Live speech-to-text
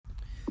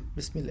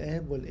بسم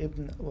الآب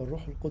والابن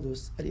والروح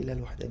القدس الإله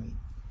الواحد آمين.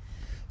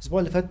 الأسبوع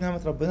اللي فات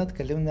نعمة ربنا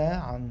اتكلمنا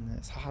عن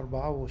إصحاح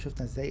 4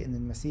 وشفنا إزاي إن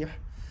المسيح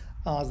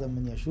أعظم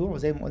من يشوع،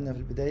 وزي ما قلنا في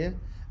البداية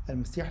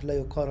المسيح لا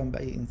يقارن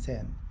بأي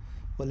إنسان،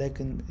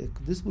 ولكن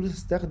القديس بولس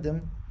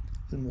استخدم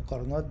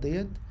المقارنات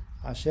ديت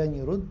عشان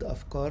يرد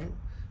أفكار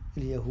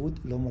اليهود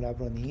اللي هم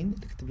العبرانيين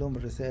اللي كتب لهم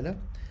الرسالة،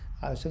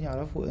 علشان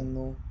يعرفوا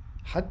إنه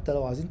حتى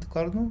لو عايزين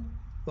تقارنوا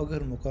وجه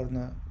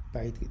المقارنة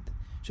بعيد جدا.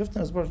 شفنا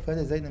الأسبوع اللي فات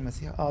إزاي إن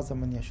المسيح أعظم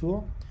من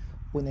يشوع،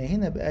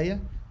 ونهينا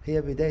بآية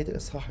هي بداية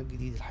الإصحاح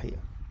الجديد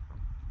الحقيقة.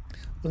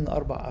 قلنا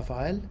 4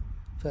 أفعال: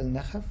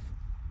 فلنخف،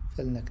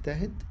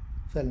 فلنجتهد،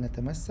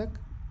 فلنتمسك،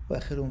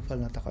 وآخرهم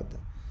فلنتقدم.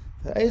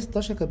 فالآية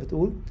 16 كانت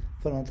بتقول: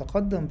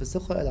 فلنتقدم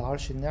بثقة إلى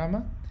عرش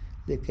النعمة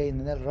لكي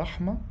ننال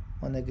رحمة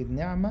ونجد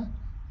نعمة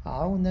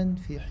عونا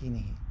في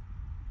حينه.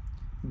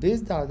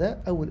 بيزد على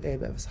ده أول آية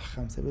بقى في إصحاح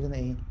 5 بيقول لنا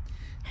إيه؟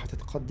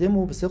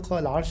 هتتقدموا بثقة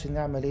لعرش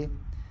النعمة. ليه؟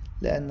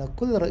 لأن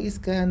كل رئيس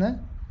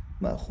كهنة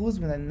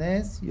مأخوذ من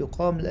الناس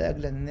يقام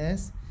لأجل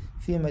الناس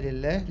فيما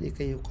لله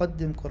لكي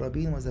يقدم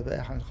قرابين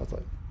وذبائح عن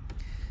الخطايا.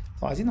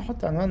 لو عايزين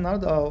نحط عنوان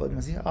النهارده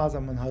المسيح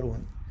أعظم من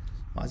هارون،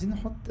 وعايزين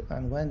نحط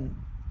عنوان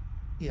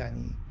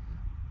يعني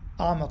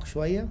أعمق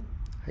شوية،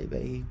 هيبقى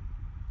إيه؟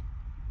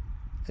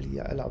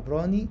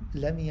 العبراني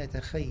لم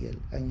يتخيل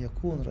أن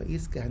يكون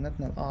رئيس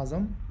كهنتنا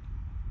الأعظم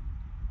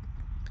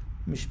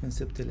مش من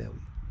سبط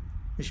لاوي،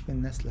 مش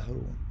من نسل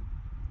هارون.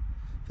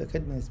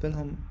 فكانت بالنسبة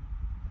لهم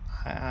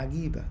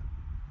عجيبة.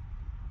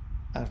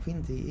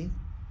 عارفين زي إيه؟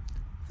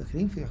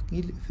 فاكرين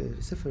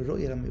في سفر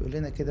الرؤيا لما يقول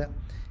لنا كده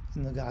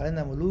إنه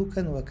جعلنا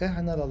ملوكا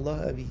وكهنة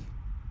لله أبيه.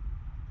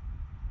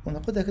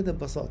 وناخدها كده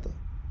ببساطة،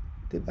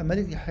 تبقى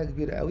ملك دي حاجة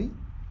كبيرة قوي،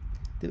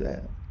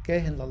 تبقى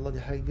كاهن لله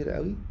دي حاجة كبيرة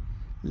قوي،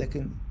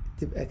 لكن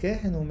تبقى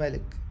كاهن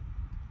وملك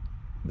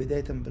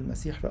بداية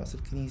بالمسيح رأس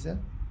الكنيسة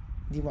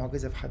دي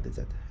معجزة في حد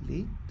ذاتها.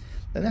 ليه؟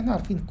 لأن احنا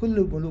عارفين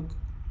كل ملوك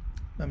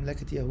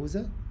مملكة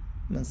يهوذا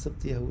من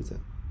سبط يهوذا،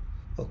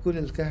 وكل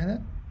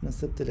الكهنة من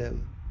سبط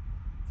لاوي،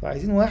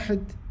 فعايزين واحد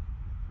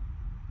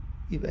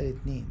يبقى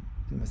الاتنين.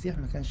 المسيح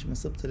ما كانش من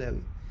سبط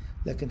لاوي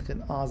لكن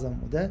كان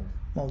أعظم، وده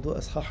موضوع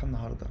إصحاح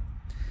النهاردة.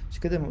 مش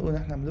كده لما نقول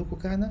احنا ملوك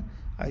وكهنة،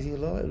 عايزين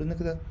الله يقول لنا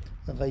كده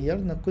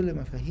غيرنا كل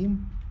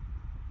مفاهيم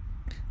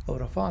أو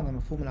رفعنا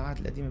مفهوم العهد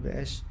القديم،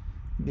 مبقاش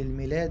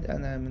بالميلاد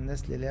أنا من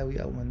نسل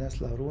لاوي أو من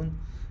نسل هارون،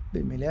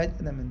 بالميلاد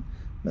أنا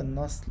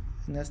من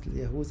نسل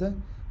يهوذا،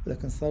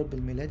 ولكن صار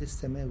بالميلاد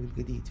السماوي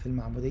الجديد في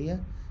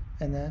المعمودية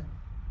أنا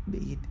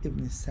بقيت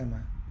ابن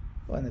السماء،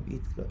 وأنا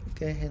بقيت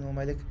كاهن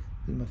وملك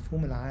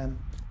بالمفهوم العام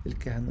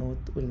للكهنوت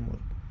وللملك.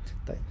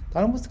 طيب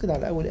تعالوا نبص كده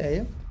على أول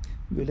آية.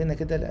 بيقول لنا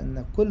كده: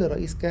 لأن كل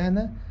رئيس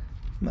كهنة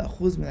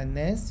مأخوذ من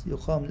الناس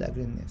يقام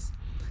لأجل الناس.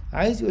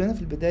 عايز يقول لنا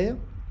في البداية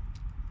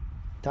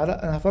تعالى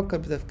أنا هفكر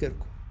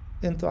بتفكيركم،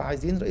 أنتوا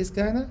عايزين رئيس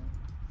كهنة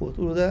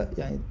وتقولوا ده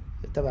يعني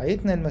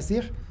تبعيتنا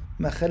المسيح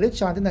ما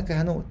خلتش عندنا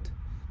كهنوت،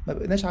 ما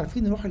بقيناش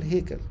عارفين نروح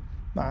الهيكل،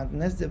 ما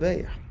عندناش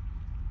ذبايح،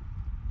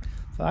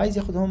 فعايز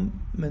ياخدهم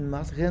من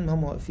مكان ما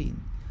هم واقفين.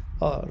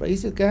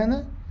 رئيس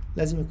الكهنة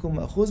لازم يكون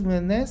مأخوذ من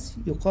الناس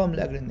يقام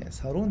لأجل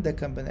الناس. هارون ده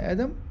كان بني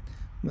آدم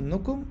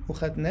منكم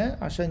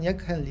وخدناه عشان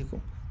يكهن ليكم.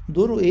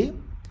 دوره ايه؟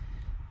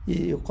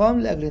 يقام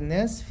لأجل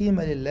الناس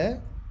فيما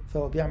لله،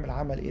 فهو بيعمل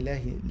عمل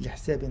إلهي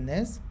لحساب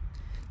الناس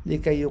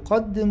لكي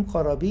يقدم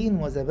قرابين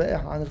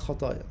وذبائح عن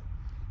الخطايا.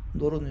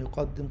 دوره انه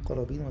يقدم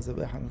قرابين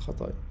وذبائح عن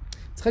الخطايا.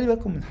 بس خلي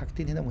بالكم من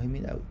حاجتين هنا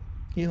مهمين قوي.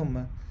 ايه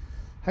هما؟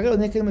 حاجة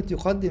الأولانية كلمة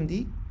يقدم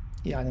دي،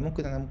 يعني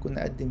ممكن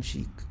أقدم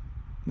شيك،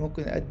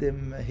 ممكن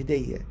أقدم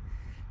هدية،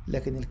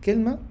 لكن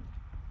الكلمة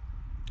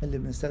اللي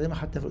بنستخدمها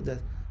حتى في القداس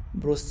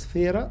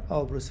بروسفيرا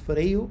أو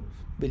بروسفريو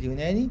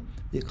باليوناني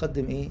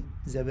بيقدم إيه؟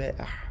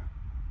 ذبائح.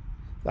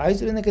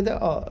 فعايز يقول لنا كده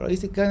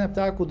رئيس الكهنة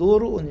بتاعكم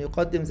دوره إنه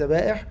يقدم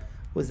ذبائح،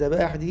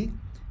 والذبائح دي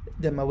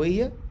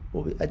دموية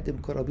وبيقدم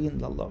قرابين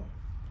لله.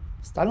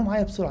 بس تعالوا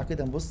معايا بسرعة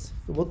كده نبص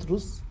في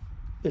بطرس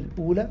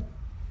الأولى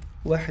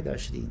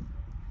 21.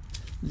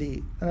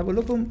 ليه؟ أنا بقول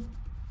لكم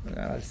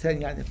على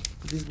لسان يعني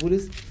القديس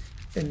بولس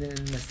إن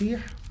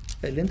المسيح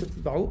اللي أنتوا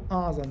تتبعوه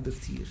أعظم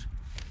بكتير.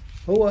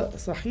 هو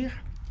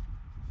صحيح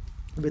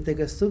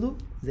بتجسده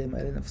زي ما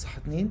قالنا في صح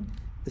 2: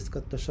 إذ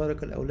قد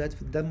تشارك الأولاد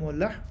في الدم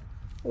واللحم،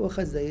 هو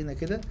خد زينا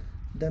كده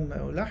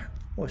دم ولحم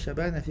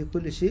وشبعنا في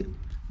كل شيء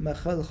ما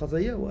خال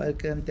الخطية، وقال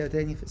كلام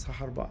تاني في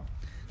إصحاح 4.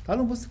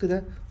 تعالوا نبص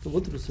كده في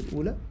بطرس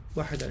الأولى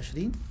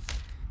 21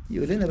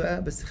 يقول لنا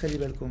بقى، بس خلي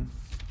بالكم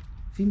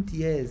في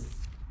امتياز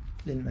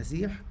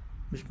للمسيح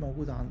مش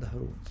موجود عند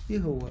هارون. ايه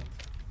هو؟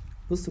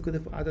 بصوا كده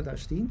في عدد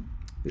 20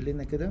 يقول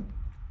لنا كده،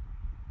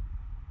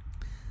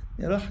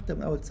 نقرا حتى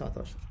من أول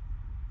 19: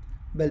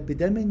 بل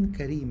بدم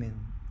كريم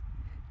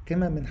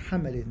كما من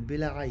حمل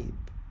بلا عيب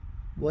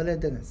ولا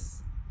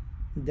دنس،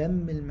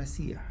 دم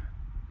المسيح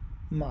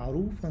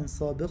معروفا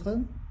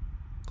سابقا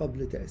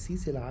قبل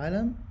تأسيس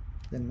العالم.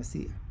 ده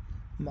المسيح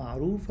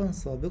معروفا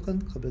سابقا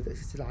قبل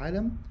تأسيس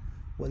العالم،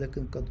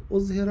 ولكن قد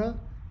أظهر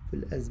في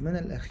الأزمنة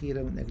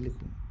الأخيرة من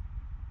أجلكم.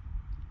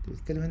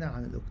 بيتكلم هنا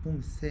عن الأقنوم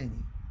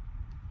الثاني،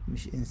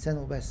 مش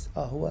إنسانه بس.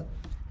 هو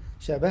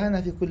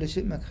شبهنا في كل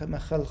شيء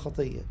مخل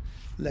الخطية،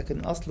 لكن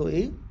أصله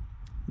إيه؟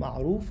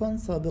 معروفا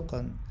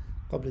سابقا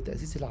قبل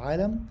تأسيس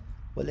العالم،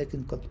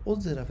 ولكن قد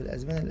أظهر في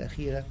الأزمنة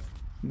الأخيرة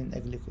من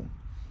أجلكم.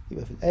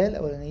 يبقى في الآية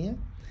الأولانية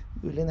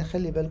بيقول لنا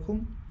خلي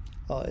بالكم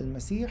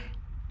المسيح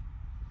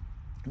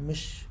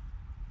مش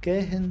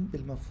كاهن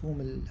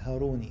بالمفهوم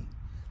الهاروني،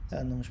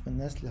 لأنه مش من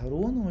نسل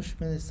هارون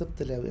ومش من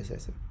السبط اللاوي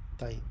أساسا.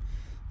 طيب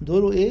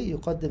دوره إيه؟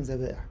 يقدم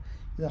ذبائح.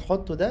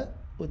 نحطه ده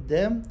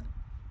قدام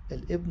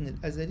الابن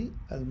الأزلي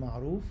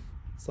المعروف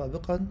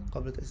سابقا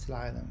قبل تأسيس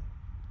العالم.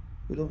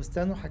 يقول لهم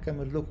استنوا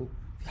هكمل لكم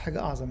في حاجة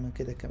أعظم من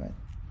كده كمان،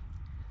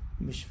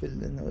 مش في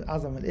إنه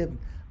أعظم الابن،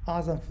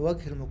 أعظم في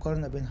وجه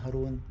المقارنة بين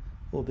هارون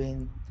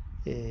وبين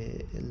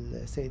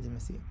السيد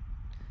المسيح.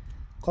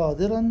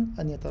 قادرا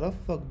أن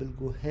يترفق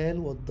بالجهال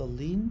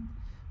والضالين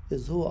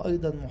إذ هو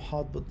أيضا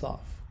محاط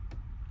بالضعف.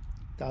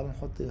 تعالوا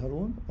نحط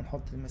هارون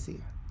ونحط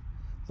المسيح.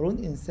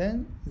 هارون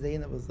إنسان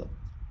زينا بالظبط،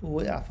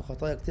 ووقع في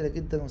خطايا كتيرة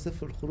جدا،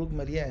 وسفر الخروج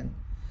مليان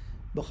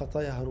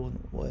بخطايا هارون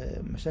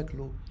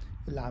ومشاكله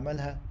اللي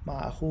عملها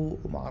مع أخوه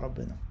ومع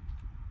ربنا.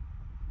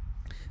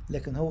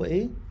 لكن هو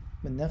إيه؟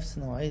 من نفس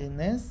نوعية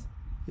الناس،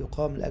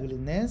 يقام لأجل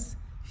الناس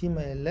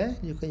فيما لله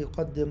لكي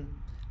يقدم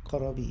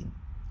قرابين.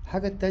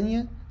 الحاجة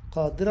التانية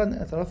قادرا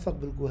أن يترفق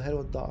بالجهال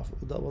والضعف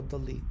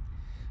والضالين،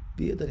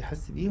 بيقدر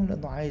يحس بيهم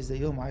لأنه عايش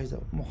زيهم، عايز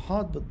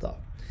محاط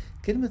بالضعف.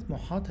 كلمة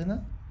محاط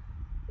هنا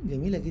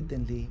جميلة جدا.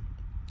 ليه؟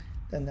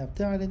 لأنها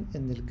بتعلن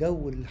أن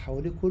الجو اللي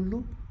حواليه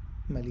كله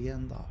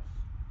مليان ضعف.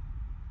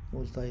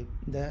 نقول طيب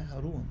ده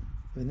هارون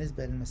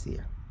بالنسبة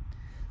للمسيح.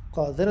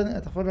 قادرا أن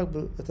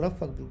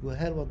يترفق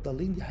بالجهال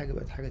والضالين، دي حاجة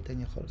بقت حاجة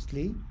تانية خالص.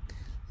 ليه؟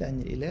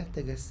 لأن الإله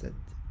تجسد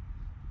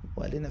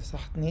وقال لنا في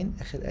صح 2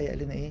 آخر آية قال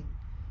لنا إيه؟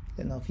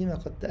 لأنه فيما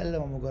قد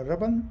تألم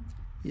مجربا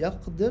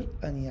يقدر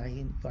أن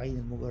يعين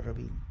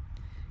المجربين.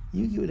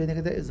 يجي يقول لنا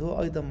كده إذ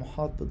هو أيضا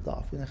محاط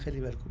بالضعف. هنا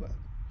خلي بالكم بقى،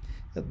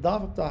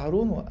 الضعف بتاع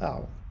هارون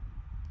وقعه،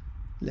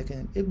 لكن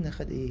الابن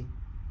خد إيه؟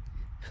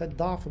 خد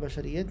ضعف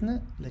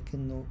بشريتنا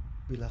لكنه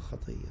بلا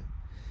خطية.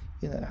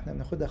 هنا احنا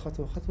بناخدها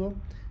خطوة خطوة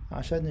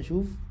عشان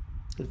نشوف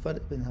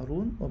الفرق بين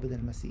هارون وبين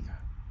المسيح.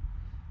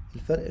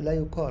 الفرق لا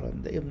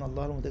يقارن، ده ابن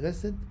الله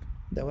المتجسد،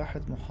 ده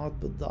واحد محاط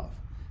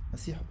بالضعف.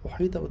 المسيح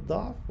أحيط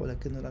بالضعف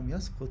ولكنه لم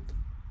يسقط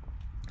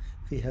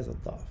في هذا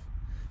الضعف.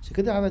 عشان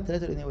كده عدد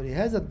 3 يقول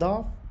هذا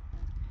الضعف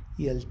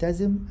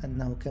يلتزم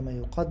أنه كما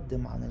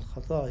يقدم عن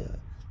الخطايا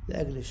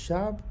لأجل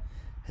الشعب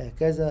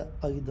هكذا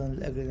أيضا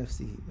لأجل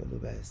نفسه. يقول له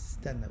بس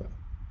استنى بقى،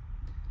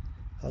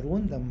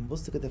 هارون لما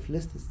نبص كده في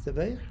لست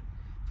الذبايح،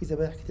 في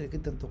ذبايح كتير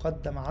جدا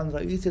تقدم عن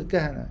رئيس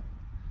الكهنة،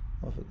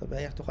 وفي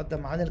ذبايح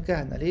تقدم عن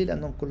الكهنة. ليه؟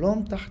 لأنهم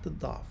كلهم تحت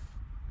الضعف.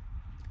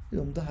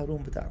 يوم ده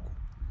هارون بتاعكم،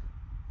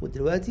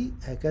 ودلوقتي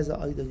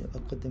هكذا أيضا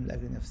يقدم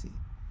لأجل نفسه.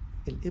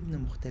 الابن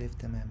مختلف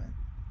تماما.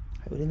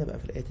 هيقول لنا بقى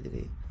في الآية اللي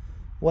جاية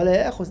ولا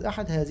يأخذ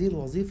أحد هذه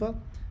الوظيفة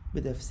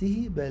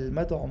بنفسه بل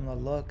مدعو من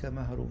الله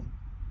كما هارون.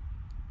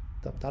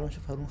 طب تعالوا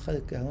نشوف هارون خد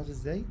الكهنوت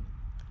ازاي،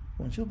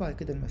 ونشوف بعد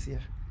كده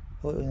المسيح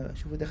هو يقول لنا بقى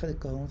شوفوا ده خد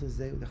الكهنوت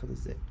ازاي وده خده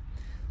ازاي.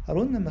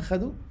 هارون لما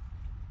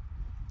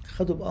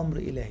خده بأمر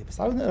إلهي. بس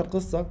تعالوا نقرأ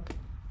القصة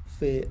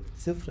في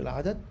سفر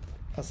العدد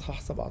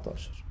أصحاح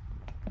 17.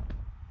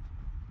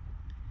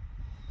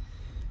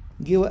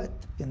 جه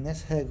وقت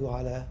الناس هاجوا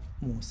على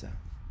موسى.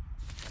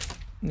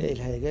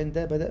 الهيجان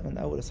ده بدأ من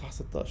أول إصحاح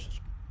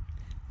 16.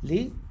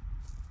 ليه؟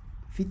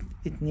 في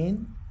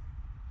 2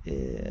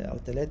 أو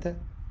 3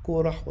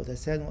 كورح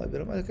ودسان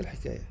وأبيرام. قال لك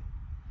الحكاية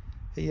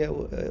هي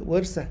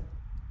ورثة،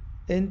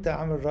 أنت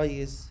عامل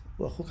رئيس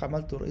وأخوك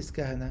عملته رئيس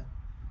كهنة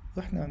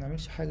وإحنا ما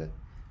بنعملش حاجة،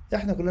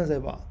 إحنا كلنا زي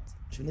بعض.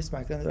 مش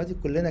بنسمع الكلام دلوقتي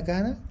كلنا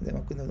كهنة زي ما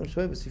كنا بنقول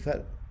شوية، بس في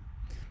فرق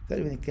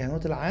بين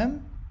الكهنوت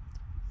العام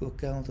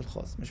والكهنوت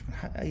الخاص. مش من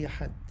حق أي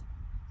حد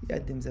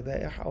يقدم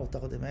ذبائح أو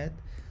تقديمات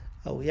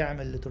أو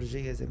يعمل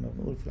لترجية زي ما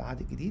بنقول في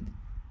العهد الجديد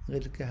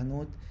غير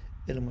الكهنوت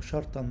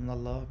المشرطة من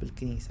الله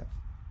بالكنيسة.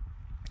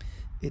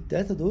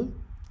 ال3 دول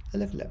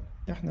قال لك لا،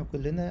 احنا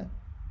كلنا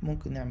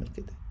ممكن نعمل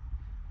كده.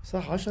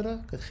 صح 10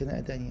 كانت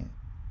خناقة تانية.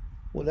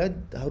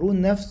 ولاد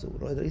هارون نفسه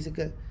رئيس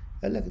الكهنة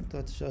قال لك انتوا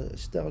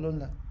هتشتغلوا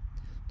لنا،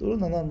 تقولوا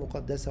لنا نار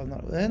مقدسة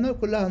ونار، هي النار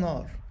كلها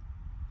نار.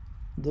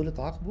 دول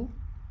اتعاقبوا،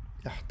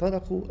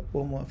 احترقوا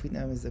وهم واقفين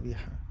امام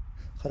الذبيحة.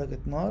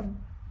 خرجت نار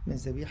من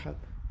الذبيحة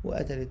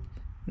وقتلت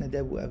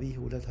نداب وأبيه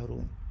ولاد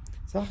هارون.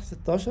 صح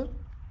 16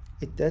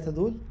 ال3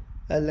 دول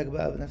قال لك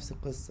بقى بنفس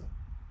القصة،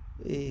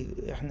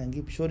 ايه احنا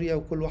نجيب شورية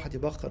وكل واحد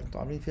يبخر،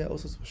 انتوا عاملين فيها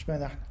أسس مش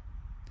معنى احنا.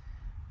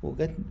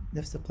 وجت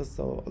نفس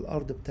القصة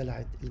والأرض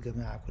ابتلعت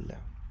الجماعة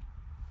كلها.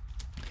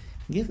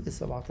 جه في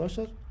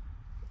 17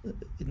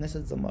 الناس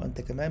اتذمروا،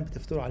 انت كمان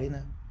بتفتروا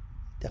علينا،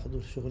 تاخدوا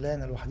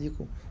الشغلانة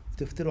لوحديكم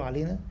وتفتروا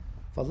علينا.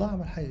 فالله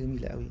عمل حاجة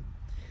جميلة قوي.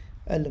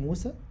 قال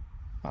لموسى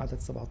عدد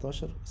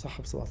 17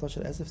 صح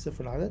 17 آسف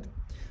سفر العدد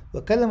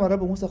وكلم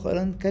الرب موسى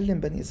قائلا كلم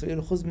بني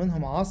إسرائيل خذ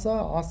منهم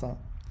عصا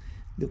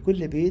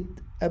لكل بيت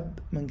أب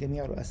من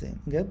جميع رؤسائهم.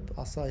 جاب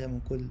عصايا من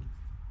كل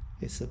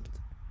سبط.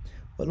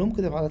 وقال لهم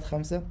كده في عدد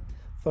 5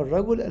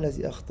 فالرجل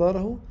الذي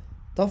اختاره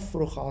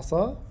تفرخ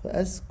عصاه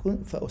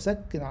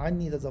فأسكن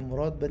عني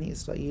تذمرات بني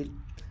إسرائيل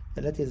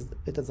التي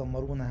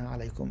يتذمرونها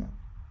عليكما.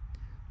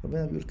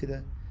 ربنا بيقول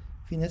كده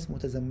في ناس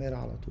متذمرة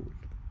على طول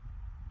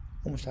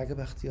ومش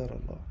عاجبها اختيار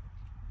الله.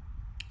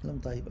 لهم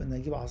طيب أنا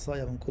أجيب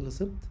عصاية من كل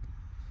سبط،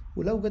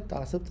 ولو جت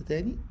على سبط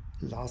تاني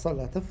العصا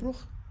اللي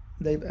هتفرخ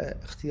ده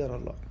يبقى اختيار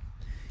الله.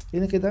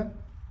 هنا كده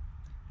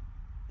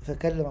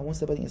فكلم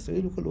موسى بني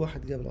إسرائيل وكل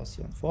واحد جاب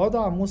العصيان،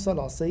 فوضع موسى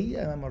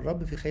العصي أمام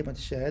الرب في خيمة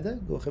الشهادة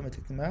جوه خيمة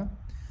الاجتماع.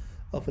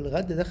 وفي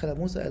الغد دخل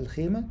موسى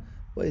الخيمة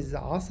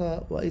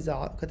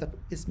وإذا كتب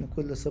اسم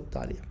كل سبط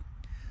عليها.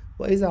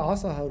 وإذا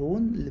عصا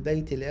هارون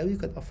لبيت لاوي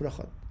قد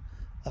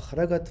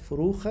أخرجت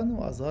فروخا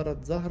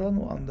وأزهرت زهرا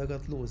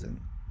وأنضجت لوزا.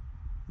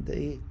 ده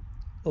إيه؟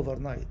 أوفر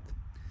نايت.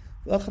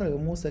 فأخرج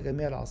موسى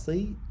جميع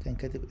العصي، كان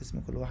كاتب اسم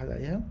كل واحد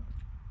عليها،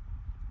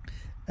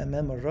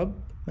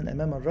 من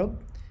أمام الرب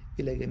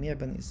إلى جميع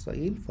بني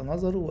إسرائيل،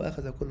 فنظروا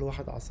وأخذ كل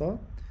واحد عصاه.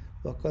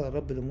 وقال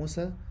الرب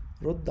لموسى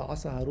رد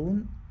عصا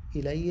هارون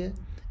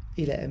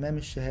إلى أمام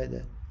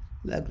الشهادة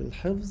لأجل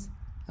الحفظ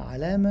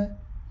علامة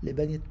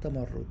لبني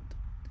التمرد،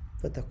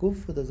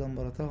 فتكف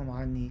تذمرتهم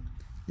عني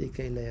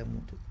لكي لا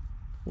يموتوا.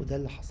 وده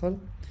اللي حصل،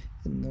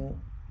 إنه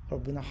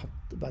ربنا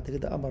بعد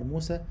كده أمر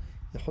موسى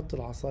يحط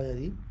العصاية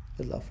دي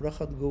اللي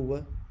أفرخت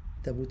جوه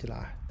تابوت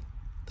العهد.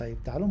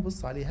 طيب تعالوا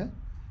نبص عليها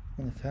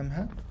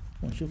ونفهمها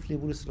ونشوف ليه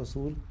بولس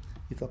الرسول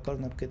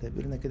يفكرنا بكده.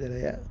 بيقول لنا كده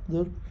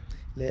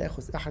لا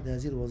يأخذ أحد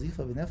هذه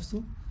الوظيفة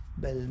بنفسه،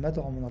 بل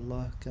المدعو من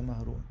الله كما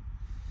هارون.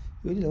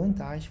 يقول لي لو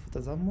أنت عايش في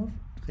تذمر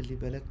خلي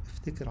بالك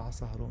افتكر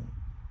عصا هارون.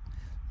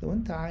 لو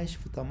أنت عايش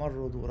في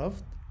تمرد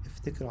ورفض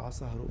افتكر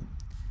عصا هارون.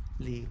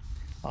 ليه؟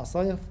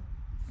 عصاية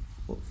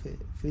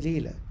في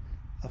ليلة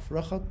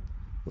أفرخت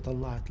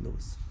وطلعت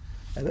لوز.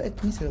 أبقى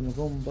الكنيسة لما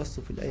جم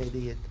بصوا في الآية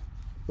ديت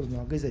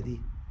والمعجزة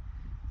دي،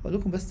 أقول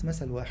لكم بس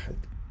مثل واحد.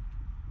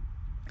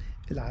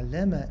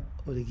 العلامة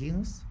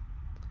أوريجينوس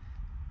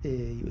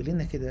يقول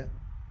لنا كده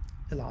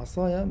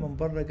العصاية من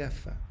بره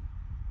جافة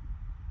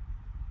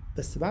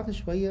بس بعد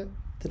شوية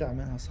طلع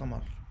منها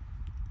ثمر.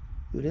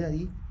 يقول لنا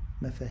دي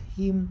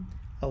مفاهيم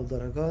أو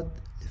درجات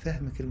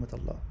لفهم كلمة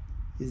الله.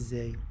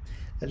 إزاي؟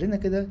 قال لنا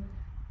كده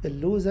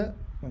اللوزة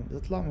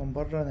بتطلع من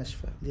بره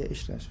ناشفة، ليها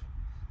قشرة ناشفة،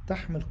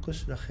 تحمل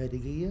قشرة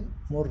خارجية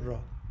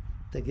مرة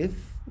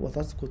تجف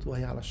وتسقط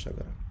وهي على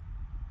الشجرة.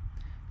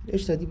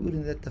 القشرة دي بيقول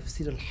إن ده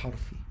التفسير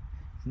الحرفي،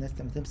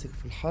 الناس لما تمسك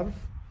في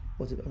الحرف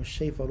وتبقى مش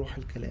شايفة روح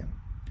الكلام.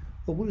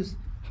 وبولس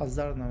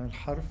حذرنا من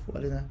الحرف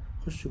وقال لنا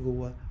خش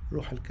جوه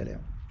روح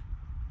الكلام.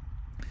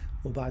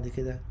 وبعد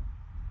كده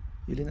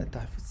يقول لنا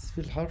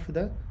تفسير الحرف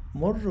ده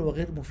مر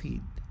وغير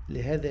مفيد،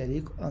 لهذا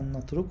يليق أن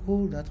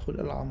نتركه لندخل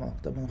إلى الأعماق.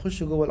 طب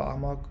نخش جوه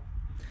الأعماق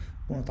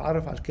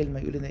ونتعرف على الكلمة.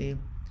 يقول لنا إيه؟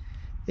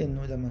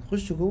 إنه لما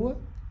نخش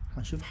جوه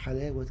هنشوف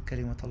حلاوة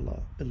كلمة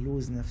الله،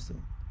 اللوز نفسه.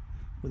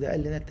 وده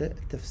قال لنا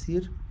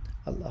التفسير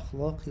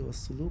الأخلاقي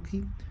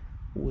والسلوكي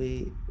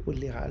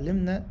واللي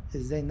يعلمنا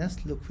إزاي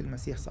نسلك في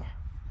المسيح صح.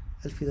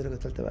 قال في درجة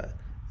ثالثة بقى،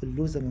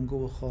 اللوزة من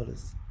جوه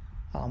خالص،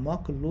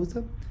 أعماق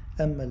اللوزة.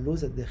 أما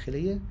اللوزة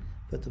الداخلية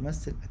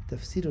فتمثل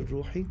التفسير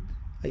الروحي،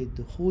 أي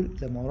الدخول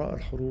إلى ما وراء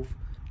الحروف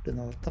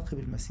لنلتقي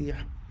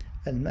بالمسيح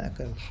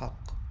المأكل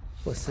الحق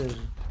وسر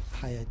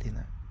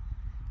حياتنا.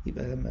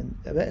 يبقى لما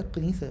آباء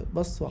الكنيسة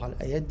بصوا على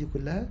الآيات دي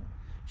كلها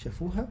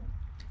شافوها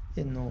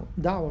إنه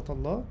دعوة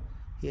الله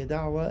هي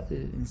دعوة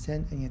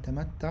للإنسان أن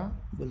يتمتع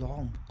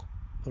بالعمق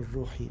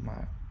الروحي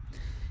معه.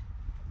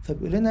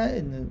 فبيقول لنا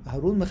إن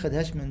هارون ما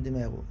خدهاش من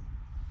دماغه.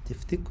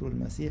 تفتكروا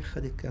المسيح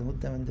خد الكهنوت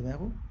ده من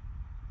دماغه؟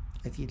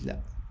 أكيد لأ.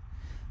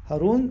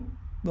 هارون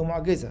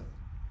بمعجزة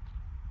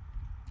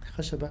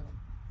خشبة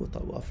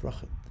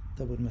وأفرخت.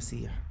 طب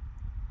المسيح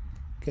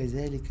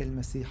كذلك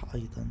المسيح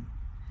أيضا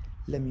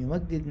لم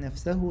يمجد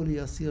نفسه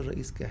ليصير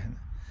رئيس كهنة.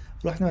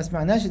 احنا ما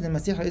سمعناش ان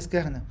المسيح رئيس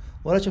كهنة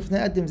ولا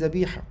شفناه قدم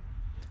ذبيحة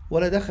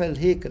ولا دخل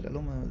الهيكل. قال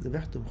لهم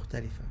ذبيحته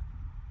مختلفة،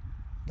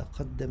 ده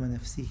قدم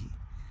نفسه،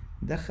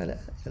 دخل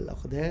إلى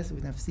الأقداس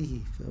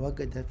بنفسه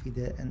فوجد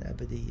فداء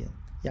أبديا.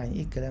 يعني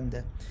إيه الكلام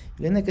ده؟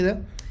 لأن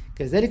كده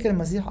كذلك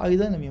المسيح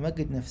أيضا لم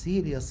يمجد نفسه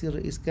ليصير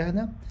رئيس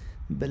كهنة،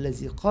 بل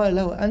الذي قال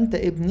له أنت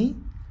ابني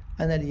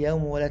أنا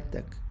اليوم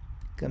ولدتك،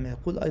 كما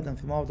يقول أيضا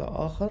في موضع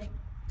آخر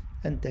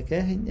أنت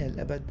كاهن إلى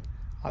الأبد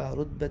على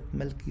رتبة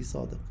ملكي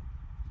صادق.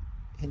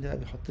 هنا بقى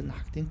بيحط لنا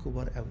حاجتين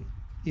كبار قوي.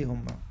 إيه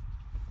هما؟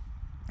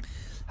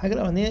 الحاجة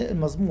الأولانية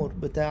المزمور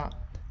بتاع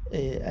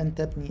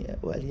أنت ابني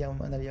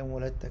واليوم أنا اليوم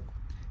ولدتك.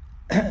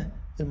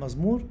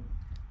 المزمور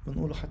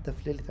بنقوله حتى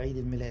في ليلة عيد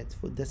الميلاد،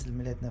 في قداس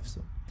الميلاد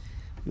نفسه.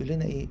 يقول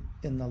لنا إيه؟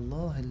 إن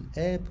الله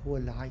الآب هو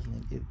اللي عين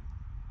الابن،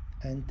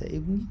 أنت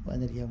ابني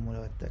وأنا اليوم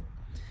ولدتك.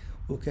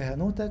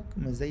 وكهنوتك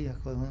مش زي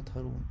كهنوت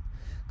هارون.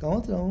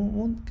 كهنوت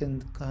هارون كان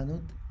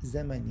كهنوت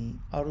زمني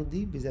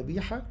أرضي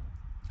بذبيحة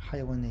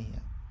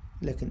حيوانية،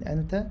 لكن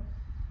أنت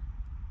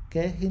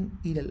كاهن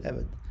إلى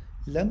الأبد.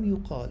 لم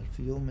يقال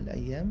في يوم من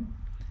الأيام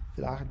في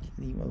العهد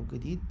القديم أو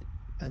الجديد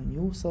أن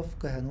يوصف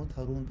كهنوت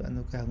هارون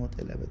بأنه كهنوت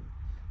إلى الأبد.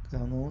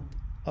 كهنوت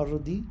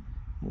أرضي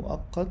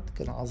مؤقت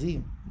كان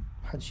عظيم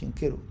محدش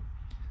ينكره،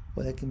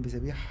 ولكن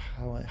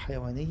بذبيحة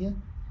حيوانية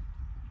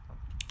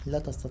لا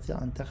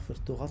تستطيع أن تغفر،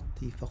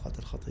 تغطي فقط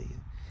الخطية.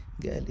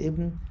 جاء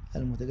الابن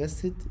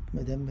المتجسد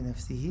بدم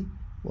نفسه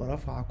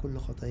ورفع كل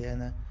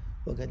خطايانا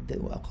وجد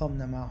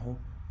وأقامنا معه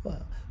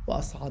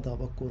وأصعد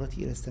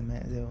بكورتي إلى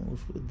السماء زي ما بنقول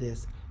في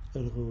القداس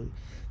الغوري.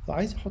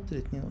 فعايز يحط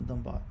الاتنين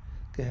قدام بعض،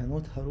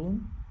 كهنوت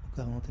هارون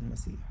وكهنوت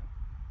المسيح.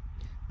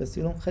 بس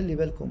يقول لهم خلي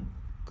بالكم،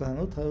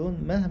 كهنوت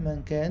هارون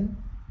مهما كان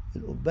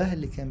القبعة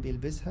اللي كان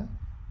بيلبسها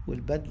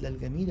والبدلة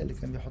الجميلة اللي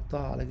كان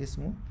بيحطها على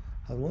جسمه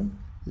هارون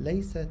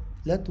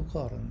لا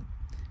تقارن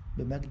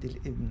بمجد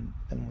الابن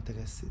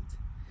المتجسد.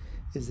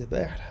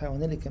 الذبائح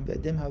الحيوانية اللي كان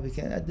بيقدمها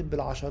وكان يقدم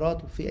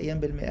بالعشرات وفي أيام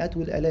بالمئات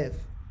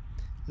والآلاف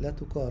لا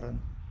تقارن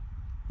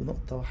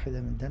بنقطة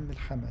واحدة من دم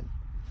الحمل،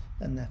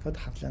 لأنها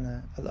فتحت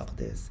لنا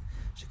الأقداس.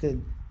 عشان كده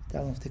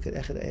تعالوا نفتكر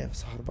آخر آية في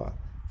صح 4: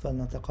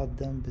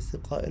 فلنتقدم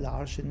بسقاء إلى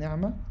عرش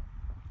النعمة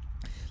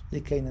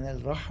لكي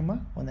ننال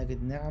رحمة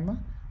ونجد نعمة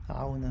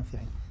عونا في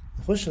حين.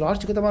 نخش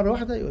العرش كده مرة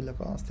واحدة يقول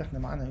لك أصل احنا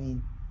معانا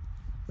مين؟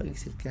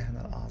 رئيس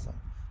الكهنة الأعظم.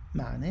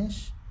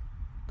 معناش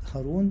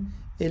هارون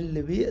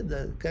اللي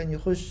بيقدر كان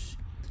يخش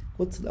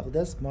قدس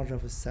الأقداس مرة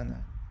في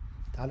السنة.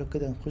 تعالوا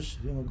كده نخش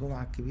في يوم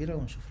الجمعة الكبيرة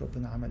ونشوف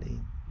ربنا عمل ايه.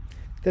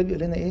 الكتاب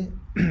بيقول لنا ايه؟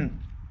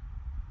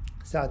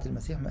 ساعة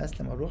المسيح ما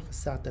أسلم الروح في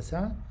الساعة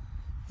 9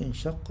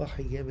 انشق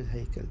حجاب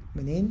الهيكل.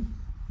 منين؟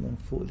 من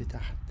فوق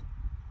لتحت.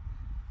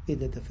 ايه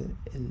ده في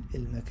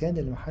المكان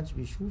اللي محدش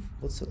بيشوف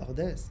قدس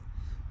الأقداس،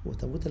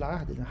 وتابوت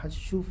العهد اللي محدش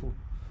يشوفه،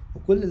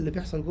 وكل اللي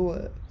بيحصل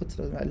جوه قدس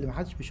اللي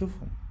محدش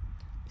بيشوفهم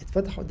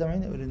اتفتح قدام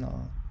عيني. يقول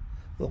لنا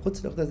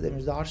وقدس الأقداس ده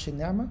مش ده عرش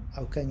النعمة،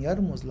 أو كان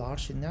يرمز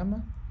لعرش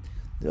النعمة؟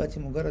 دلوقتي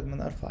مجرد ما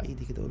أنا أرفع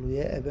إيدي كده أقول له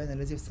يا أبانا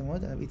الذي في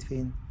السماوات، أنا بقيت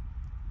فين؟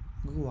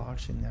 جوه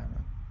عرش النعمة.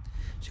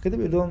 عشان كده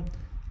بيقول لهم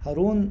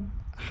هارون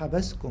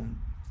حبسكم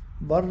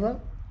بره،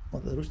 ما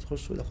تقدروش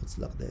تخشوا إلى قدس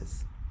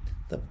الأقداس.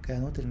 طب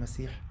كهنوت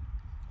المسيح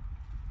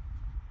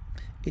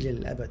إلى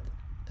الأبد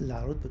اللي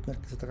على رتبة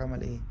مركز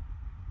عمل إيه؟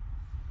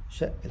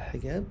 شق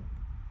الحجاب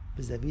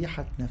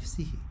بذبيحة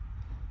نفسه.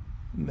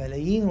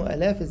 ملايين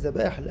وآلاف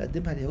الذبائح اللي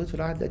قدمها اليهود في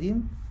العهد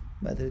القديم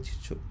ما قدرتش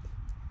تشق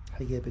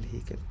حجاب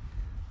الهيكل،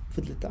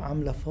 فضلت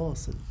عاملة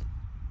فاصل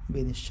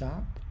بين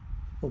الشعب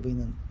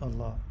وبين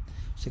الله.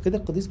 عشان كده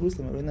القديس بولس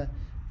لما يقول لنا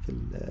في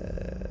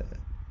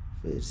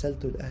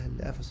رسالته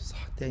لأهل أفسس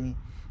الصح الثاني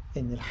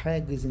إن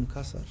الحاجز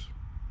انكسر،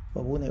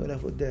 وأبونا يقولها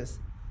في القداس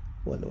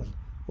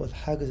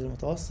والحاجز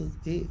المتوسط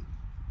إيه؟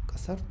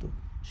 كسرته،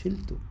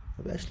 شلته،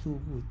 ما بقاش له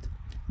وجود.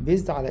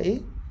 بيزد على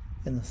إيه؟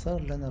 إن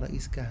صار لنا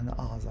رئيس كهنة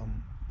أعظم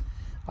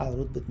على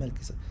رتبة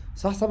ملكي صادق.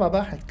 صح 7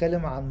 بقى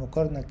هنتكلم عن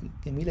مقارنة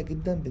جميلة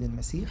جدا بين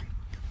المسيح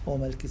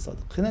وملكي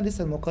صادق. هنا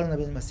لسه المقارنة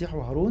بين المسيح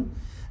وهارون،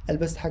 قال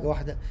بس حاجة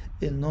واحدة،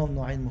 إنهم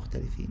نوعين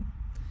مختلفين.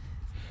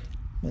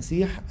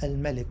 مسيح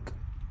الملك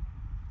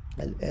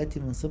الآتي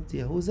من سبط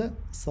يهوذا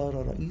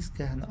صار رئيس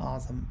كهنة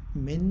أعظم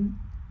من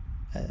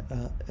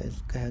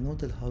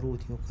الكهنوت الهاروني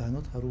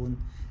وكهنوت هارون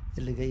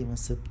اللي جاي من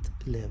سبط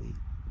لاوي.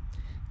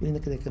 يقول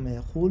كده كما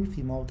يقول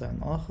في موضع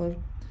آخر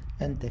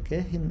أنت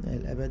كاهن إلى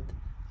الأبد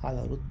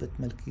على رتبة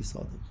ملكي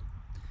صادق.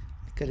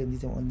 نتكلم دي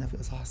زي ما قلنا في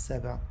الإصحاح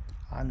 7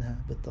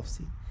 عنها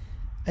بالتفصيل.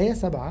 آية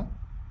 7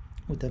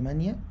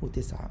 و8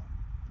 و9.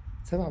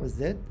 7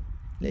 بالذات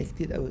لاقي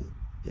كتير قوي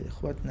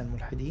إخواتنا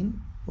الملحدين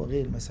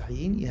وغير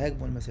المسيحيين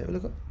يهاجموا المسيح، يقول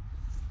لك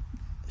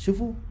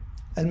شوفوا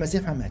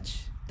المسيح ما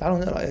ماتش. تعالوا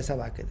نقرأ آية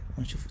 7 كده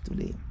ونشوف بتقول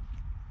إيه.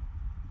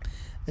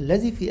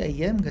 الذي في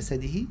أيام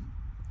جسده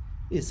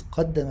إذ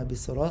قدم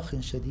بصراخ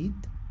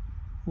شديد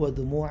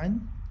ودموع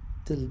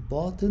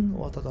طلبات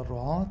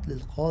وتضرعات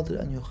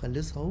للقادر أن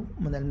يخلصه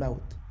من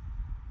الموت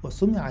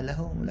وسمع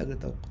له من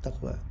أجل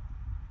تقواه.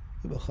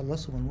 يبقى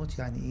خلصه من الموت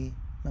يعني إيه؟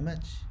 ما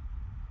ماتش.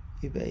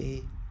 يبقى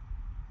إيه؟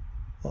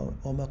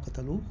 وما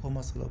قتلوه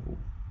وما صلبوه.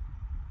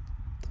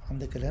 طبعا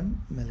ده كلام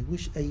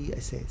ملهوش أي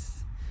أساس،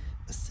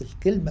 بس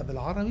الكلمة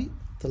بالعربي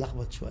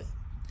تلخبط شوية.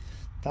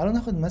 تعالوا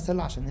ناخد مثل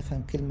عشان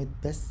نفهم كلمة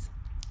بس.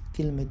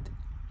 كلمة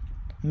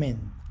من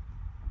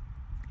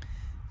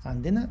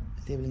عندنا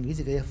اللي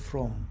بالإنجليزي جاية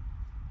from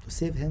to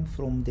save him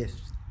from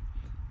death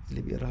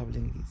اللي بيقراها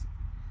بالإنجليزي.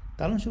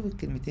 تعالوا نشوف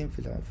الكلمتين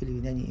في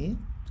اليوناني إيه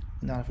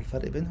ونعرف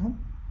الفرق بينهم،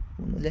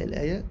 ونلاقي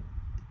الآية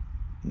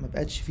ما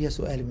بقتش فيها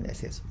سؤال من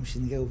أساسه. مش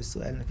نجاوب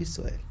السؤال، مفيش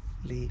سؤال.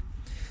 ليه؟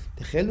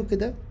 تخيلوا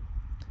كده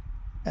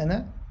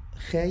أنا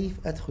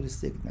خايف أدخل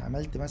السجن،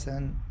 عملت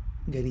مثلا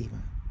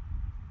جريمة،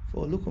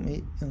 فأقول لكم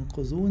إيه؟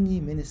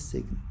 انقذوني من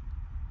السجن.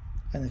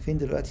 أنا فين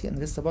دلوقتي؟ أنا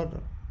لسه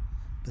بره،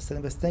 بس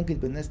أنا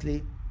بستنجد بالناس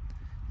ليه؟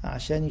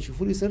 عشان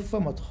يشوفوا لي صرفة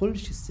ما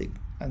ادخلش السجن،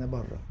 أنا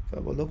بره،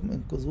 فبقول لكم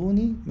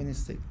انقذوني من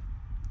السجن.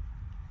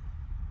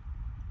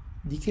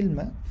 دي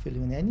كلمة في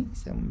اليوناني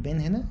بين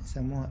هنا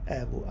يسموها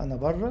أبو، أنا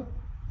بره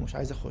ومش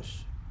عايز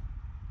أخش.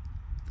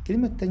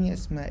 الكلمة التانية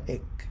اسمها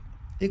إك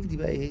دي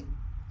بقى إيه؟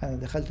 أنا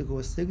دخلت جوه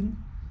السجن،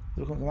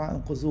 بقول لكم يا جماعة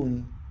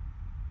انقذوني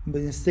من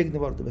السجن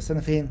برضه، بس أنا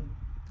فين؟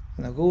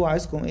 أنا جوه،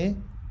 عايزكم إيه؟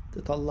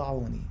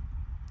 تطلعوني.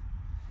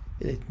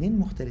 الاتنين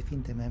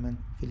مختلفين تماما.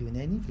 في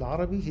اليوناني في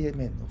العربي هي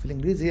من، وفي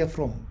الإنجليزي هي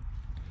from.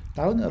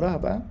 تعالوا نقراها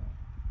بقى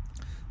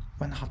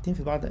واحنا حاطين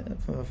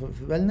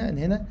في بالنا إن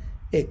هنا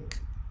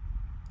إك،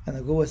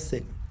 أنا جوه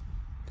السجن.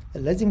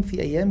 اللازم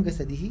في أيام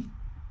جسده،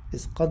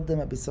 إذ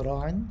قدم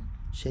بصراع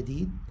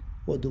شديد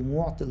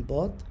ودموع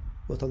طلبات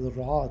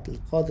وتضرعات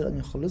القادر أن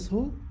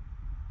يخلصه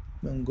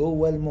من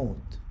جوه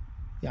الموت.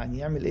 يعني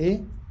يعمل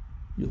إيه؟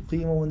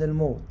 يقيمه من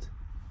الموت،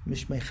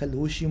 مش ما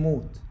يخليهوش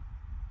يموت.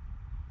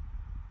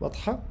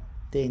 واضحة؟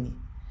 تاني،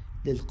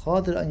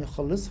 للقادر أن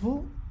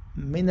يخلصه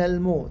من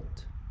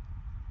الموت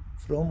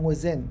from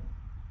within،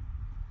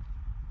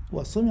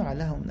 وصنع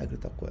له من أجل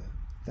تقواه.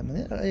 لما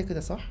نقرأ الآية كده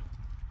صح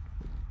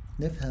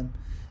نفهم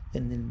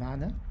إن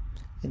المعنى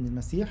إن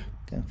المسيح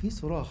كان فيه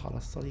صراخ على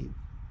الصليب،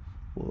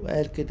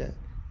 وقال كده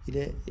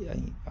إلى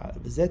يعني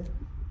بالذات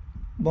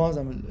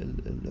معظم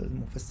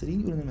المفسرين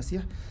يقولوا إن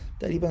المسيح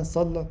تقريبا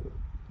صلى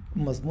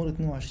مزمور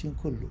 22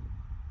 كله،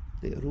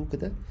 يقروه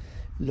كده،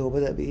 اللي هو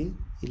بدأ بإيه؟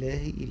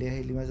 إلهي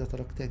إلهي لماذا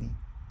تركتني.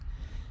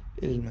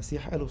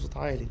 المسيح قاله بصوت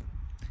عالي.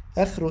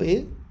 آخره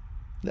إيه؟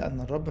 لأن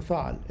الرب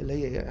فعل، اللي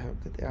هي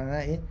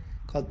يعني إيه؟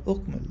 قد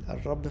أكمل،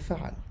 الرب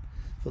فعل.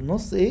 في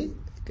النص إيه؟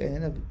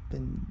 كأننا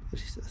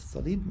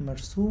الصليب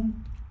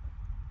مرسوم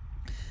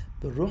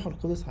بالروح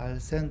القدس على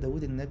لسان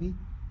داود النبي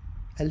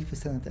 1000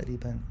 سنة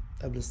تقريبا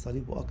قبل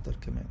الصليب وأكتر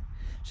كمان.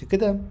 عشان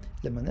كده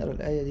لما نقرأ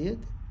الآية ديت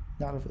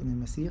نعرف إن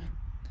المسيح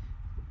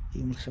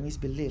يوم الخميس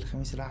بالليل،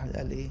 خميس العهد،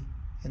 قال إيه؟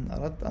 إن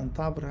أردت أن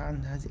تعبر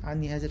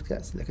عني هذه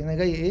الكأس، لكن أنا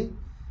جاي إيه؟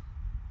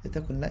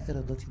 لتكن لا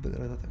إرادتي بل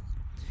إرادتك.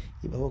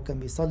 يبقى هو كان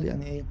بيصلي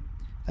أن إيه؟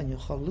 أن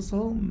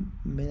يخلصه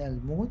من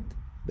الموت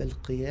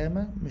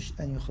بالقيامة، مش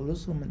أن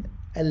يخلصه من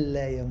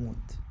ألا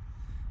يموت.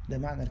 ده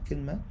معنى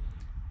الكلمة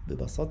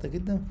ببساطة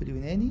جدا في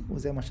اليوناني.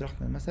 وزي ما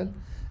شرحنا المثل،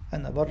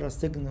 أنا بره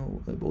السجن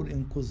بقول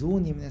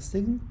انقذوني من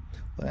السجن،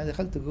 وأنا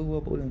دخلت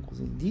جوه بقول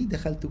انقذوني. دي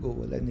دخلت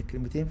جوه لأن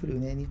الكلمتين في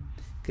اليوناني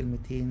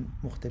كلمتين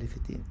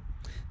مختلفتين.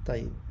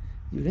 طيب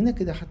يقول لنا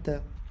كده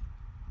حتى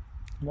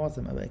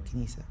معظم آباء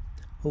الكنيسة،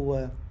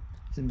 هو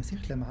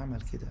المسيح لما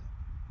عمل كده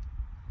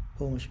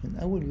هو مش من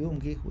أول يوم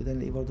جه، وده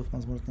نلاقيه برضه في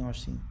مزمور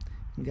 22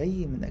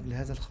 جاي من أجل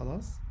هذا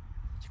الخلاص.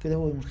 عشان كده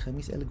هو يوم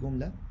الخميس قال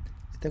جملة: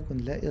 لتكن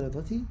لا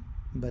إرادتي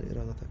بل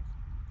إرادتك.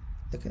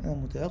 لكن أنا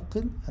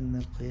متيقن أن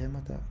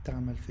القيامة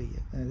تعمل فيا،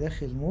 أنا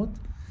داخل الموت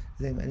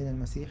زي ما قال لنا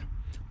المسيح.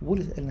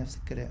 وبولس قال نفس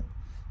الكلام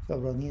في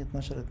عبرانيين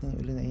 12:2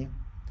 يقول لنا إيه؟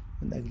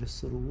 من أجل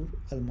السرور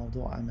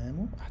الموضوع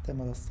أمامه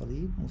احتمل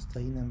الصليب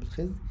مستهينا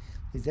بالخزي،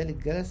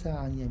 لذلك جلس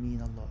عن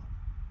يمين الله.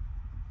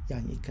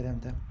 يعني إيه الكلام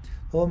ده؟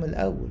 هو من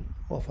الأول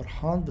هو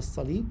فرحان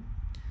بالصليب،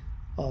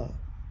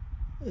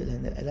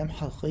 لأن الآلام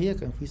حقيقية،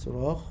 كان في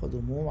صراخ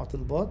ودموع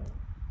وطلبات،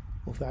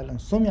 وفعلا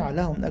سمع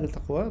له من أجل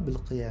تقواه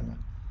بالقيامة،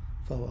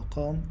 فهو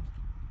قام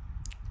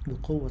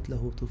بقوة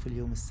لاهوته في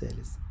اليوم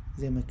الثالث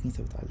زي ما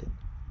الكنيسة بتعلمنا.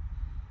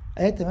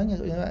 آية 8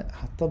 تقول لنا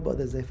هتطبق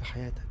ده ازاي في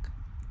حياتك.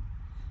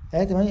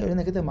 آية 8 يقول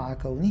لنا كده: مع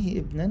كونه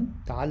ابنا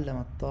تعلم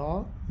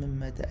الطاعة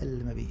مما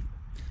تألم به.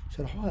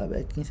 شرحوها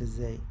آباء الكنيسة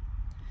ازاي؟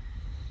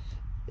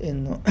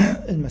 إنه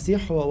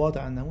المسيح هو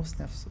واضع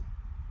الناموس نفسه،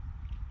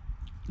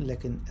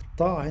 لكن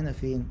الطاعة هنا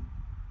فين؟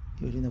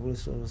 يقول لنا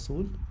بولس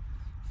الرسول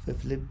في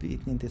فيليب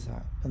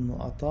 2:9 إنه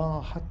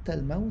أطاع حتى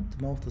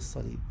الموت، موت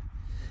الصليب.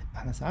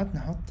 احنا ساعات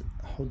نحط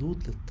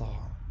حدود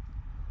للطاعة،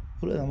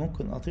 قول أنا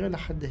ممكن أطيع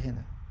لحد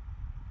هنا،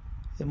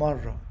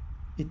 مرة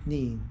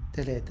 2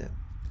 3.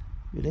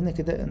 يقول لنا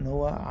كده إن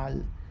هو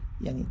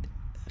يعني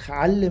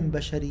علم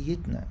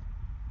بشريتنا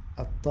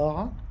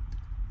الطاعة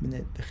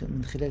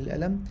من خلال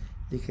الألم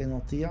لكي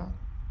نطيع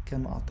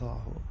كما أطاع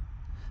هو.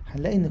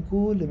 هنلاقي إن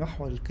كل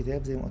محور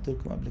الكتاب زي ما قلت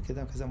لكم قبل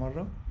كده كذا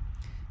مرة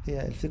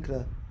هي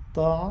الفكرة: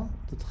 طاعة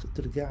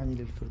ترجعني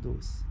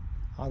للفردوس،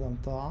 عدم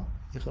طاعة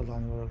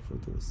يخرجني ورا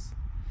الفردوس،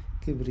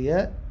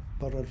 كبرياء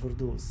برا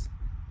الفردوس،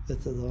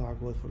 اتضاع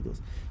جوه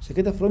الفردوس. عشان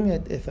كده في روميا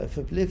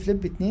في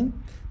فيليب 2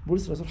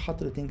 بولس الرسول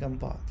حط الاتنين جنب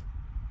بعض،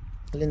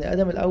 لأن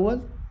آدم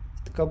الأول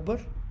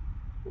اتكبر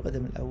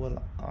وآدم الأول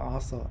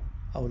عصى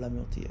أو لم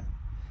يطيع.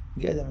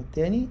 جاء آدم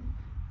الثاني،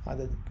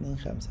 عدد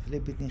 2:5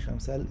 فيليب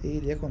 2:5 قال إيه؟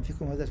 ليكن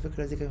فيكم هذا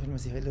الفكرة الذي كان في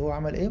المسيح، اللي هو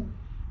عمل إيه؟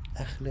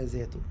 أخلى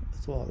ذاته،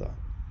 اتواضع،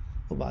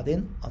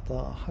 وبعدين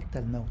أطاع حتى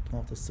الموت،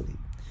 موت الصليب.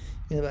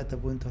 هنا بقى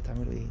طب وانتوا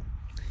هتعملوا إيه؟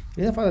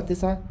 هنا في عدد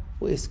 9: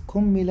 وإذ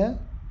كمل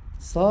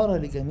صار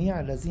لجميع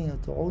الذين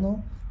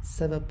يطيعونه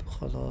سبب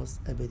خلاص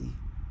أبدي.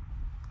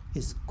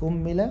 إذ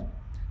كمل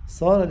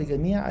صار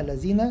لجميع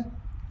الذين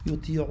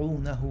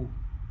يطيعونه.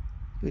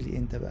 يقول لي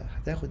أنت بقى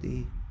هتاخد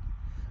إيه؟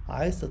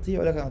 عايز تطيع؟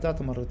 يقول لك أنا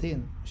طيعت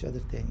مرتين مش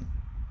قادر تاني.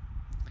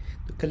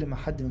 بتكلم مع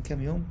حد من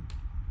كام يوم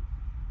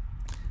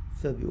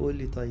فبيقول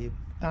لي طيب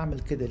أعمل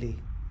كده ليه؟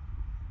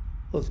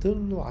 قلت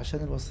له عشان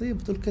الوصية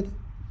بتقول كده.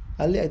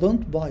 قال لي I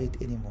don't buy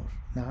it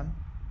anymore. نعم.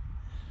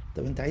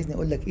 طب أنت عايزني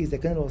أقول لك إيه إذا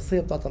كان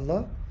الوصية بتاعت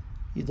الله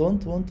you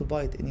don't want to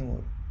buy it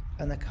anymore،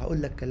 أنا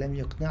هقول لك كلام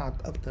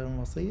يقنعك أكتر من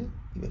الوصية،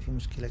 يبقى في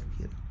مشكلة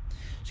كبيرة.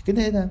 عشان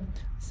كده هنا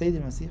السيد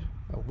المسيح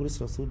أو بولس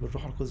الرسول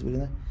بالروح القدس بيقول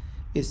لنا: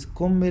 إذ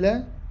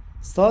كمل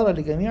صار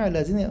لجميع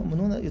الذين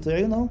يؤمنون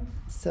يطيعونه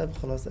سبب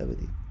خلاص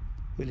أبدي.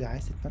 يقول لي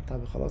عايز تتمتع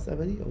بخلاص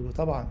أبدي؟ أقول له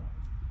طبعا.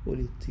 يقول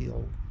لي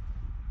اطيعوا.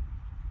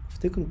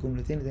 افتكروا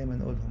الجملتين اللي دايما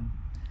نقولهم: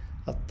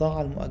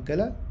 الطاعة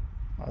المؤجلة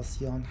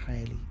عصيان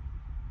حالي،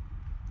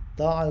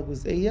 الطاعة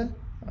الجزئية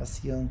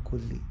عصيان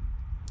كلي.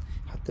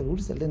 حتى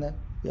بولس قال لنا،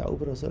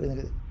 يعقوب الرسول قال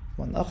لنا كده: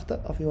 من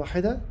اخطأ في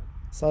واحدة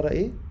صار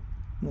ايه؟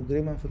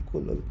 مجرما في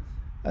الكل.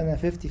 انا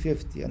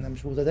 50-50، انا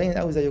مش متدين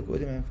قوي زيكم. يقول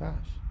لي ما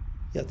ينفعش،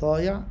 يا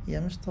طايع يا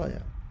مش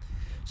طايع.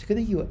 عشان كده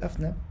يجي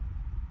يوقفنا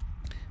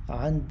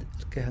عند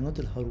الكهنوت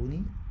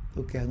الهاروني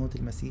وكهنوت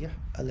المسيح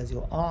الذي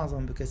هو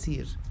اعظم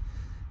بكثير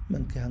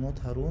من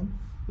كهنوت هارون.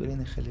 يقول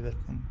لنا خلي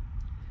بالكم،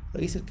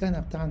 رئيس الكهنة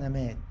بتاعنا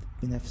مات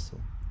بنفسه،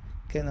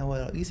 كان هو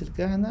رئيس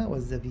الكهنة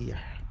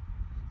والذبيح.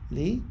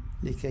 ليه؟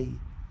 لكي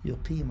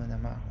يقيمنا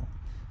معه.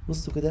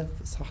 بصوا كده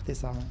في إصحاح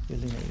 9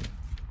 يقول لنا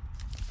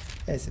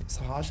إيه؟ آسف،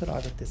 إصحاح 10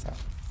 عدد 9،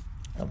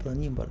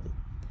 عبرانيين برضو.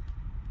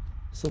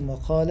 ثم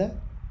قال: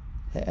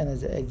 ها أنا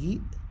ذا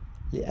أجيء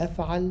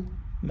لأفعل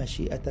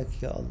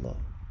مشيئتك يا الله.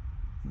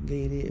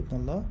 جاي ليه ابن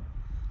الله؟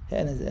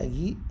 ها أنا ذا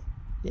أجيء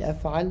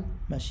لأفعل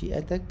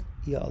مشيئتك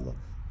يا الله.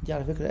 دي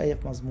على فكرة آية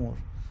في مزمور،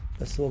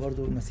 بس هو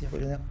برضو المسيح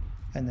يقول لنا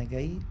أنا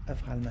جاي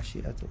أفعل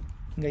مشيئته.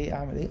 جاي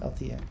أعمل إيه؟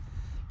 أطيع.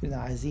 يقول لنا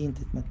عايزين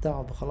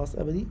تتمتعوا بخلاص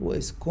أبدي،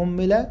 وإذ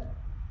كمل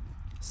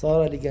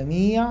صار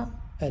لجميع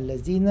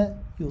الذين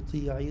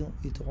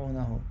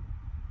يطيعونه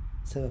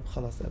سبب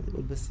خلاص أبدي.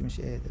 يقول بس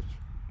مش قادر.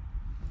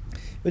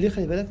 يقول لي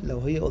خلي بالك، لو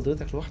هي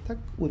قدرتك لوحدك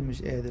قول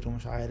مش قادر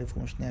ومش عارف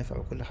ومش نافع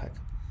وكل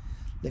حاجة،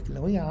 لكن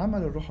لو هي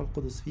عمل الروح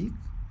القدس فيك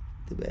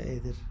تبقى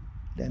قادر،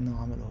 لأنه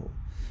عمله هو.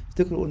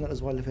 افتكروا قلنا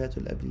الأسبوع اللي فات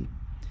واللي قبليه،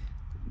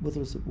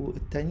 بطرس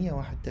الثانية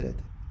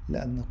 1:3: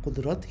 لأن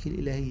قدرته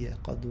الإلهية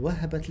قد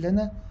وهبت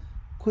لنا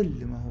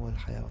كل ما هو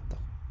الحياة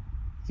والتقوى.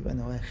 يبقى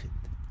أنا واخد.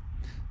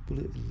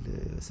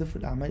 سفر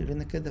الأعمال يقول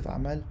لنا كده في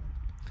أعمال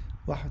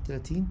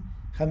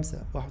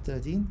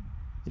 5:31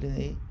 يقول لنا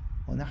إيه؟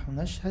 ونحن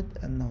نشهد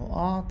أنه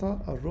أعطى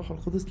الروح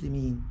القدس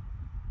لمين؟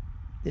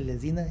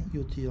 للذين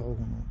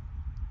يطيعونه.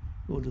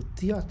 يقول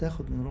تطيع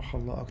تاخد من روح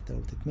الله أكتر،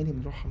 وتتملي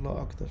من روح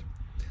الله أكتر،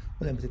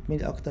 ولما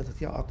تتملي أكتر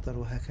تطيع أكتر،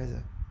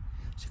 وهكذا.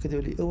 عشان كده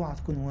يقول لي اوعى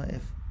تكون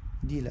واقف،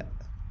 دي لأ،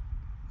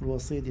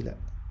 الوصية دي لأ،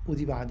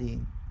 ودي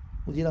بعدين،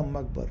 ودي لما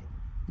أكبر،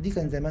 ودي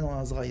كان زمان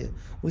وأنا صغير،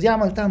 ودي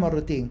عملتها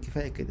مرتين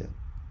كفاية كده.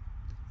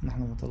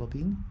 نحن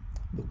مطالبين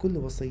بكل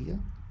وصية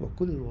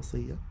وكل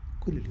الوصية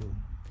كل اليوم.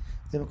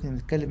 زي ما كنا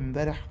بنتكلم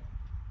امبارح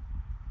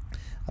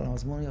على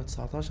مزمور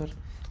 119،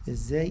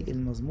 ازاي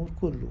المزمور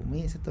كله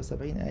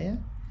 176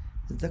 آية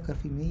اتذكر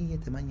فيه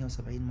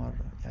 178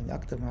 مرة، يعني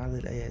أكتر من عدد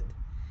الآيات.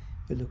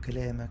 يقول له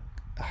كلامك،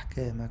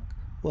 أحكامك،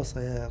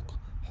 وصاياك،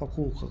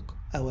 حقوقك،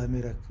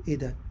 أوامرك. إيه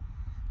ده؟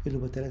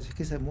 يقول له بتلاتة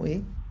كده سموه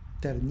إيه؟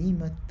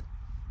 ترنيمة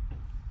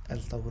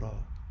التوراة،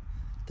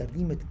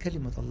 ترنيمة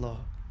كلمة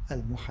الله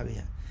الموحى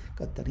بها.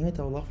 كانت ترنيمة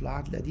الله في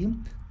العهد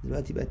القديم،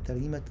 دلوقتي بقت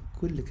ترنيمة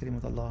كل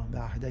كلمة الله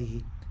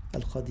بعهديه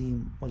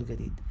القديم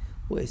والجديد.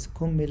 وإذ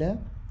كمل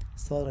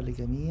صار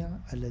لجميع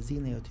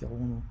الذين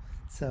يطيعونه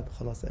سبب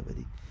خلاص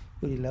أبدي.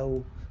 يقول لي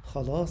لو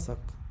خلاصك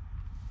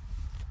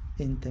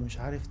انت مش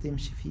عارف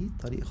تمشي فيه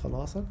طريق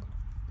خلاصك،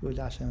 يقول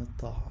لي عشان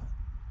الطاعة.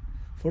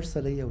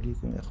 فرصة ليا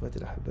وليكم يا اخواتي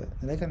الاحباء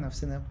نراجع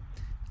نفسنا،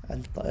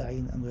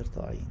 الطائعين ام غير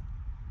طائعين.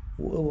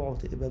 واوعوا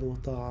تقبلوا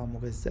طاعة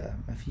مجزأة،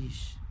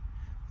 مفيش.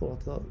 اوعوا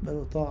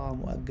تقبلوا طاعة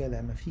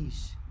مؤجلة،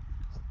 مفيش.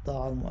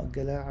 الطاعة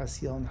المؤجلة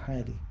عصيان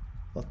حالي،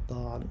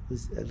 والطاعة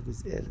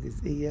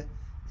الجزئية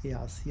هي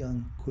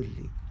عصيان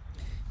كلي.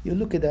 يقول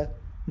له كده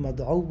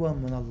مدعوا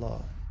من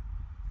الله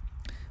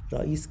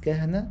رئيس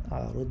كهنة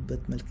على رتبة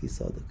ملكي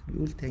صادق.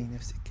 بيقول تاني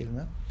نفس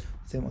الكلمة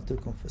زي ما قلت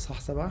لكم في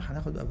إصحاح 7.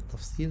 هناخد بقى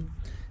بالتفصيل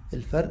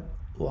الفرق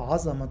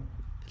وعظمة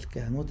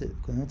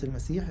كهنوت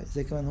المسيح،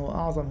 زي كمان هو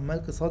أعظم من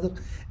ملك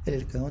صادق اللي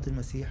الكهنوت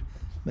المسيح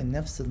من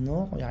نفس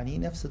النوع. يعني إيه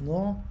نفس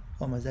النوع؟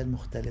 وما زال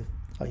مختلف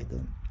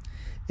أيضا.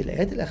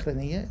 الآيات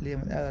الأخرانية اللي هي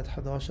من آية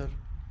 11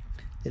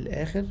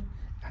 للآخر،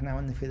 احنا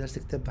عملنا فيها درس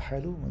كتاب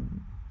بحاله من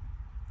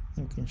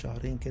يمكن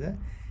شهرين كده،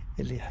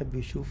 اللي يحب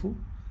يشوفه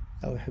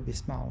او يحب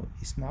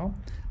يسمعه.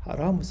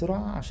 هقراهم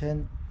بسرعة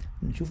عشان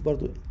نشوف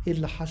برضو ايه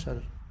اللي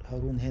حشر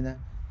هارون هنا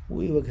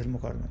وايه وجه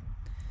المقارنة.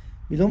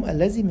 بيقول لهم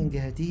الذي من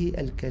جهته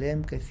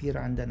الكلام كثير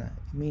عندنا.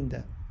 مين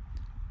ده؟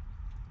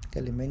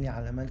 كلمني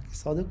على ملك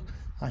صادق،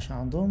 عشان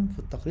عندهم في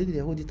التقليد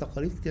اليهودي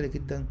تقاليد كتيرة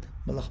جدا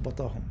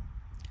ملخبطاهم.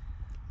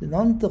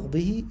 لننطق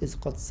به إذ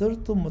قد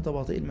صرتم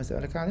متباطئي المسيح.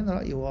 لكن عندنا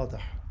رأي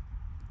واضح،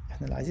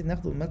 احنا اللي عايزين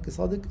ناخده من ملك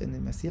صادق ان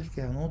المسيح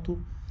كهنوته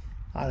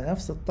على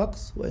نفس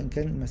الطقس، وإن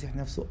كان المسيح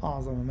نفسه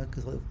أعظم من ملك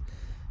صادق،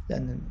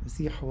 لأن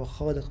المسيح هو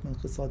خالق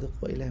ملك صادق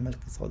وإله ملك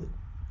صادق.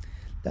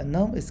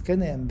 لأنهم إذ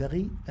كان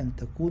ينبغي أن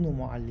تكونوا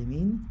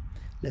معلمين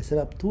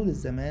لسبب طول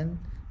الزمان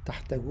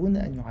تحتاجون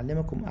أن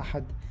يعلمكم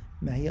أحد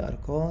ما هي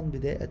أركان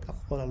بداية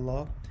أقوال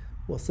الله،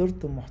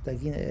 وصرتم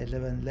محتاجين إلى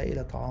لبن لا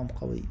إلى طعام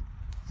قوي.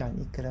 يعني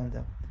إيه الكلام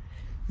ده؟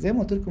 زي ما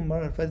قلت لكم المرة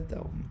اللي فاتت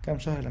أو من كام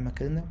شهر لما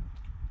اتكلمنا،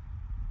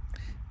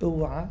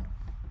 اوعى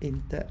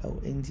أنت أو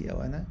أنتي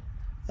أو أنا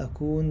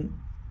أكون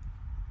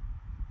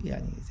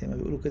يعني زي ما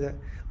بيقولوا كده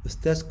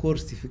أستاذ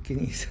كرسي في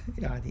الكنيسة.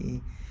 يعني إيه؟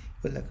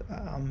 يقول لك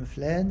عم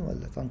فلان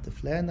ولا طنط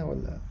فلانة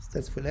ولا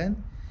أستاذ فلان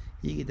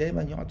يجي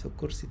دايما يقعد في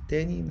الكرسي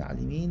التاني من على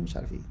اليمين مش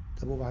عارف إيه.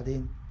 طب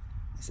وبعدين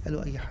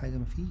اسأله أي حاجة،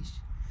 مفيش.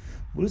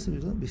 بولس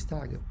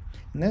بيستعجب.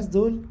 الناس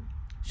دول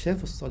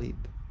شافوا الصليب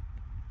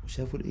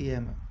وشافوا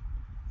القيامة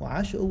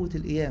وعاشوا قوة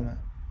القيامة.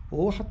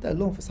 وهو حتى قال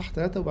لهم في صح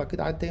 3 وبعد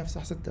كده عاد تاني في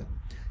صح 6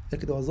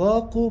 لكن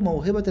وذاقوا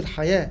موهبة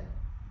الحياة.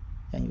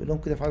 يعني يقول لهم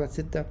كده في عدد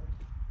 6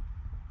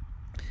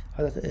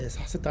 عدد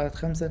صح 6 عدد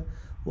 5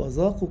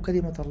 وذاقوا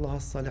كلمة الله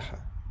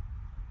الصالحة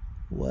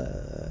و...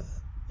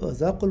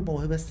 وذاقوا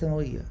الموهبة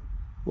السماوية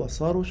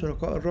وصاروا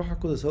شركاء الروح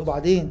القدس.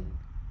 وبعدين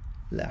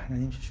لا احنا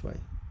نمشي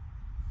شوية.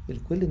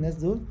 كل الناس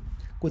دول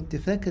كنت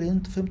فاكر ان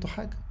انتوا فهمتوا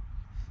حاجة،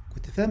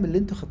 كنت فاهم اللي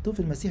انتوا خدتوه في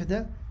المسيح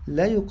ده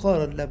لا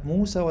يقارن لا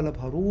بموسى ولا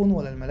بهارون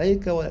ولا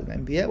الملائكة ولا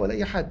الأنبياء ولا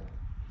أي حد،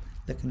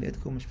 لكن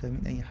لقيتكم مش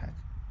فاهمين أي حاجة.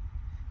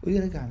 قولي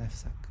راجع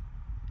نفسك،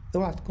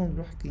 اوعى تكون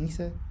روح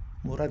كنيسة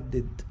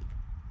مردد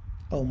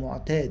أو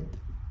معتاد.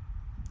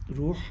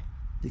 روح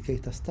لكي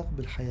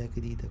تستقبل حياة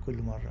جديدة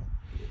كل مرة.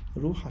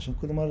 روح عشان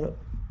كل مرة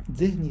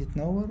ذهني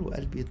يتنور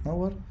وقلبي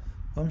يتنور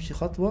وامشي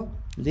خطوة.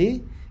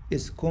 ليه؟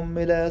 إذ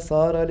كمل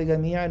صار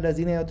لجميع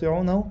الذين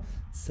يطيعونه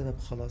سبب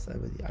خلاص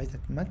أبدي. عايز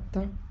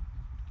أتمتع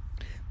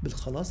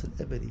بالخلاص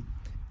الأبدي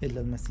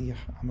إلا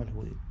المسيح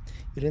عمله لي.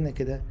 يقول لنا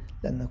كده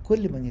لأن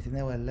كل من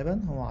يتناول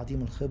اللبن هو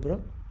عديم الخبرة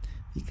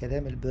في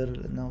كلام البر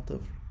لأنه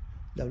طفل.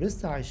 لو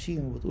لسه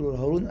عايشين وبتقولوا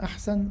هارون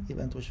أحسن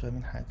يبقى أنتوا مش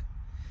فاهمين حاجة.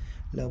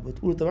 لو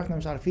بتقولوا طب احنا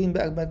مش عارفين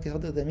بقى مركز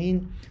صدق ده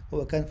مين،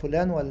 هو كان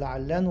فلان ولا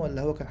علان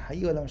ولا هو كان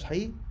حقيقي ولا مش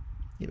حقيقي،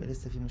 يبقى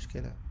لسه في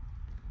مشكلة.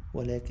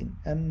 ولكن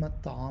أما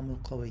الطعام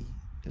القوي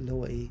اللي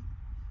هو إيه؟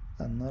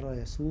 أن نرى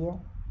يسوع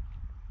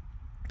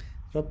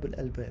رب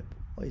الألباب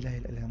وإله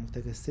الآلهة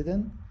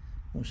متجسدا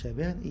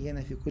مشابها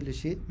إيانا في كل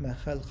شيء ما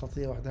خال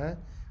الخطية وحدها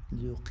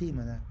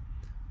ليقيمنا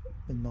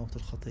من موت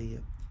الخطية.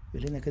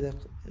 يقول لنا كده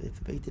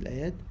في بقية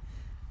الآيات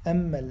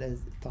أما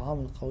الطعام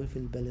القوي في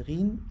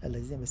البالغين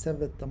الذين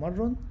بسبب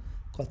التمرن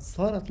قد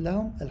صارت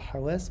لهم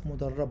الحواس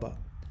مدربة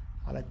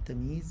على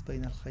التمييز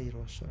بين الخير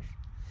والشر.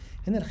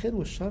 هنا الخير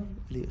والشر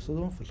اللي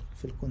يقصدهم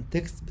في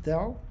الكونتكست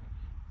بتاعه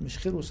مش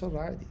خير وشر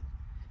عادي،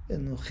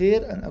 انه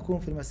خير ان اكون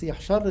في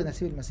المسيح، شر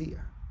نسيب المسيح.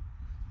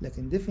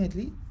 لكن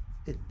definitely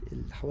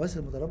الحواس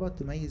المدربة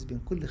تميز بين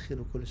كل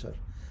خير وكل شر.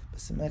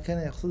 بس ما كان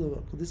يقصده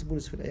القديس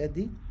بولس في الآيات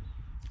دي،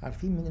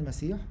 عارفين من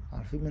المسيح،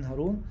 عارفين من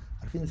هارون،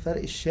 عارفين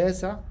الفرق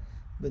الشاسع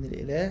بين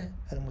الإله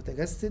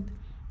المتجسد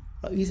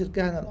رئيس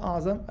الكهنة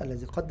الأعظم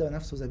الذي قدم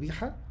نفسه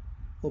ذبيحة،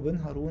 وبين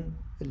هارون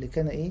اللي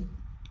كان إيه؟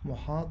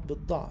 محاط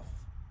بالضعف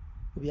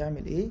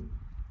وبيعمل إيه؟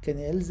 كان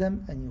يلزم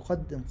أن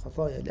يقدم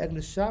خطايا لأجل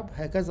الشعب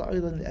هكذا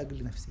أيضا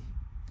لأجل نفسه.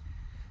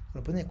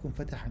 ربنا يكون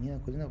فتح عينينا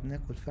كلنا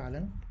وبناكل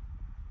فعلا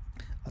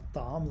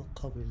الطعام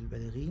القوي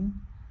للبالغين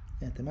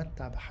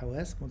يتمتع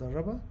بحواس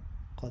مدربة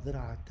قادرة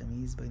على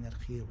التمييز بين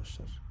الخير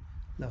والشر.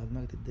 له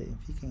المجد الدائم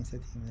في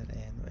كنيسته من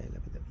الآن وإلى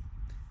الأبد.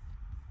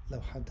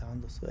 لو حد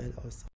عنده سؤال أو